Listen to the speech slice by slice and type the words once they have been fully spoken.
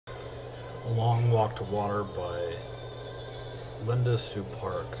A Long Walk to Water by Linda Sue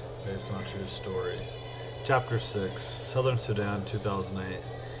Park, based on a true story. Chapter 6, Southern Sudan, 2008.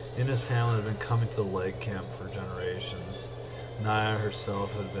 He and his family had been coming to the lake camp for generations. Naya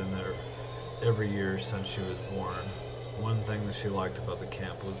herself had been there every year since she was born. One thing that she liked about the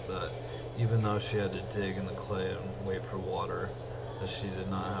camp was that even though she had to dig in the clay and wait for water, that she did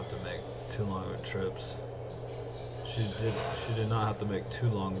not have to make too long of trips. She did not have to make too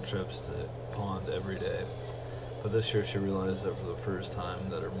long trips to the pond every day. But this year she realized that for the first time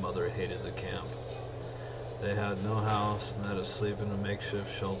that her mother hated the camp. They had no house and they had to sleep in a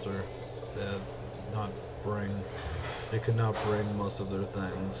makeshift shelter. They could not bring most of their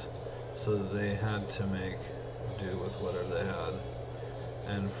things, so that they had to make do with whatever they had.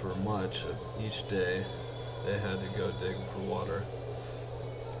 And for much of each day, they had to go dig for water.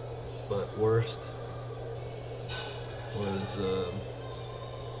 But the worst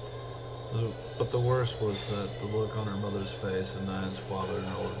was that the look on her mother's face and Naya's father and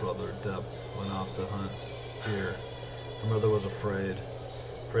her older brother, Deb, went off to hunt deer. Her mother was afraid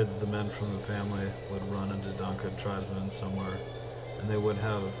that the men from the family would run into Duncan tribesmen somewhere, and they would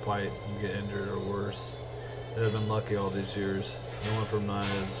have a fight and get injured or worse. They had been lucky all these years. No one from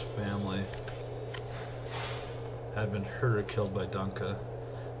Naya's family had been hurt or killed by Duncan,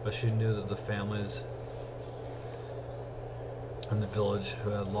 but she knew that the families in the village who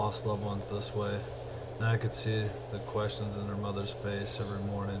had lost loved ones this way. Now I could see the questions in her mother's face every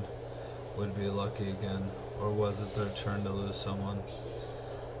morning. Would be lucky again, or was it their turn to lose someone?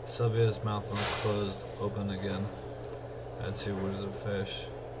 Sylvia's mouth closed open again, as he was a fish.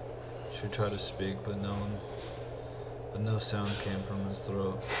 She tried to speak, but no sound came from his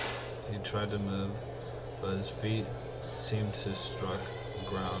throat. He tried to move, but his feet seemed to struck the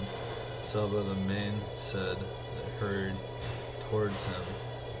ground. Sylvia the maid said that hurried towards him.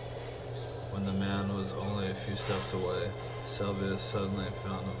 When the man was only a few steps away, Sylvia suddenly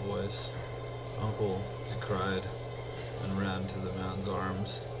found a voice. "Uncle," she cried, and ran to the man's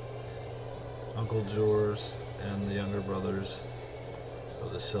arms. Uncle George and the younger brothers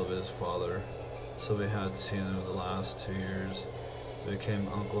of Sylvia's father. Sylvia had seen him the last 2 years. He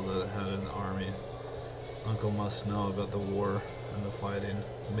became uncle that had an army. Uncle must know about the war and the fighting.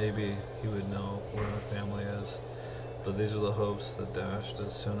 Maybe he would know where our family is. But these were the hopes that dashed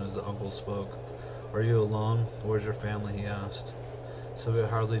as soon as the uncle spoke. "Are you alone? Where's your family?" he asked. Sylvia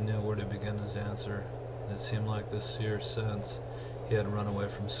hardly knew where to begin his answer. It seemed like this year since he had run away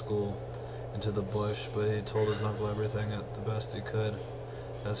from school into the bush, but he told his uncle everything at the best he could.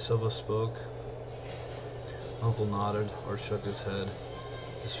 As Sylvia spoke, Uncle nodded or shook his head.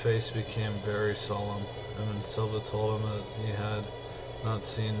 His face became very solemn, and when Sylvia told him that he had not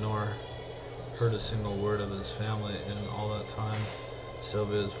seen nor heard a single word of his family in all that time,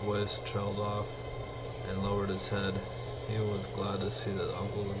 Sylvia's voice trailed off and lowered his head. He was glad to see that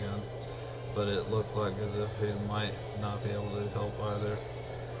uncle again, but it looked like as if he might not be able to help either.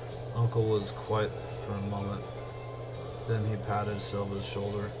 Uncle was quiet for a moment. Then he patted Sylvia's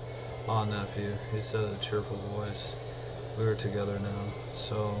shoulder. "Ah, nephew," he said in a cheerful voice. "We are together now,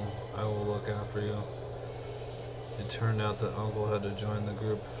 so I will look after you." It turned out that Uncle had to join the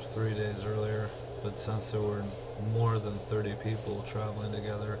group 3 days earlier, but since there were more than 30 people traveling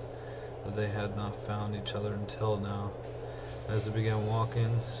together, that they had not found each other until now. As they began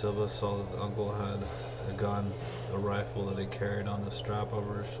walking, Sylvia saw that Uncle had a gun, a rifle that he carried on a strap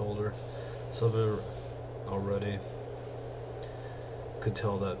over his shoulder. Sylvia already could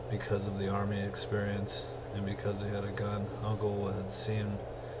tell that because of the army experience and because he had a gun, Uncle had seen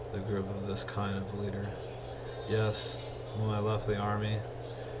the group of this kind of leader. "Yes, when I left the army,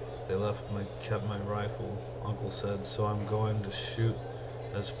 they kept my rifle," Uncle said, "so I'm going to shoot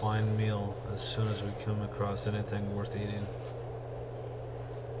as fine meal as soon as we come across anything worth eating."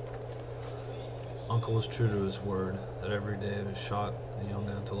 Uncle was true to his word that every day he shot a young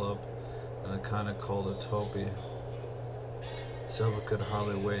antelope and a kind of called a topi. Sylvia could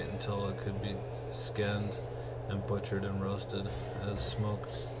hardly wait until it could be skinned and butchered and roasted, as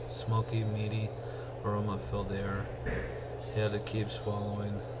smoky, meaty aroma filled the air. He had to keep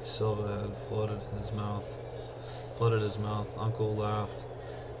swallowing. Sylvia had flooded his mouth. Uncle laughed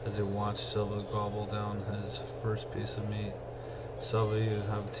as he watched Sylvia gobble down his first piece of meat. "Sylvia, you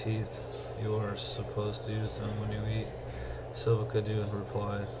have teeth. You are supposed to use them when you eat." Sylvia could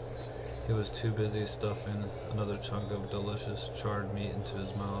reply. He was too busy stuffing another chunk of delicious charred meat into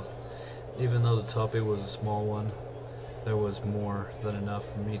his mouth. Even though the topi was a small one, there was more than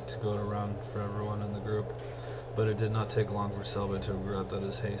enough meat to go around for everyone in the group. But it did not take long for Sylvia to regret that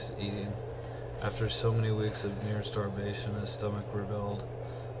his hasty eating. After so many weeks of near starvation, his stomach rebelled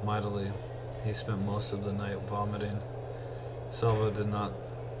mightily. he spent most of the night vomiting. Selva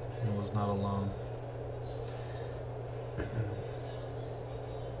was not alone.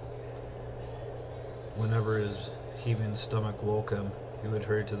 Whenever his heaving stomach woke him, he would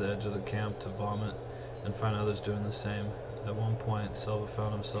hurry to the edge of the camp to vomit and find others doing the same. At one point, Selva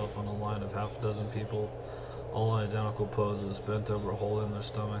found himself on a line of half a dozen people, all in identical poses, bent over holding their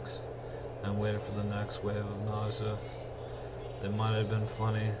stomachs and waiting for the next wave of nausea. It might have been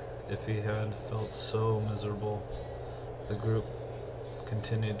funny if he had felt so miserable. The group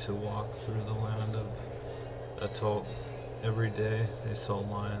continued to walk through the land of Atoll. Every day they saw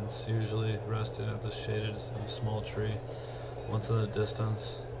lions, usually resting at the shade of a small tree. Once in the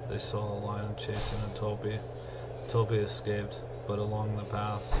distance, they saw a lion chasing a topi. Topi escaped, but along the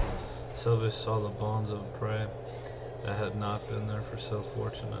paths, Sylvia saw the bones of prey that had not been there for so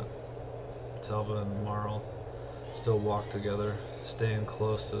fortunate. Selva and Marl still walked together, staying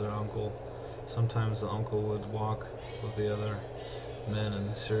close to their uncle. Sometimes the uncle would walk with the other men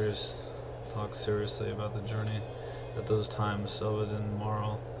and talk seriously about the journey. At those times, Selva and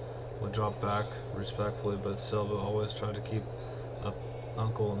Marl would drop back respectfully, but Selva always tried to keep up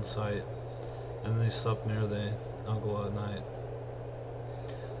uncle in sight, and they slept near the uncle at night.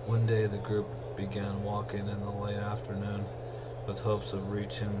 One day the group began walking in the late afternoon with hopes of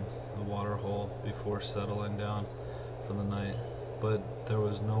reaching the water hole before settling down for the night, but there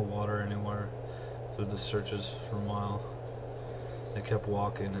was no water anywhere through the searches for a mile. They kept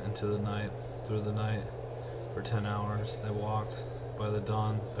walking into the night. Through the night, for 10 hours they walked. By the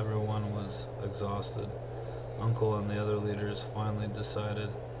dawn, everyone was exhausted. Uncle and the other leaders finally decided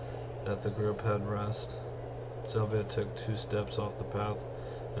that the group had rest. Sylvia took 2 steps off the path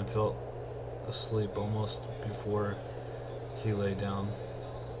and fell asleep almost before he lay down.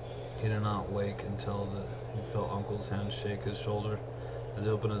 He did not wake until he felt Uncle's hand shake his shoulder. As he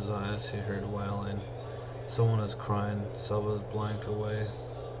opened his eyes, he heard wailing. Someone is crying. Sylvia blanked away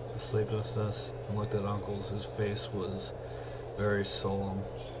the sleeplessness and looked at Uncle's, whose face was very solemn.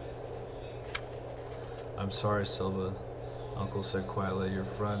 "I'm sorry, Sylvia," Uncle said quietly. "Your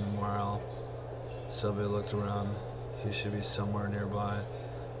friend, Marl." Sylvia looked around. He should be somewhere nearby.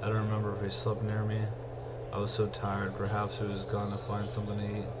 I don't remember if he slept near me. I was so tired. Perhaps he was gone to find something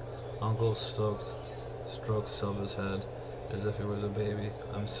to eat. Uncle stroked Sylvia's head as if he was a baby.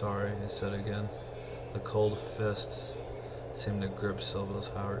 "I'm sorry," he said again. The cold fist seemed to grip Sylvia's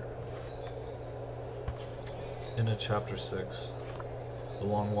heart. Into Chapter 6. The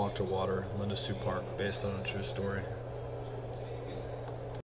Long Walk to Water, Linda Sue Park, based on a true story.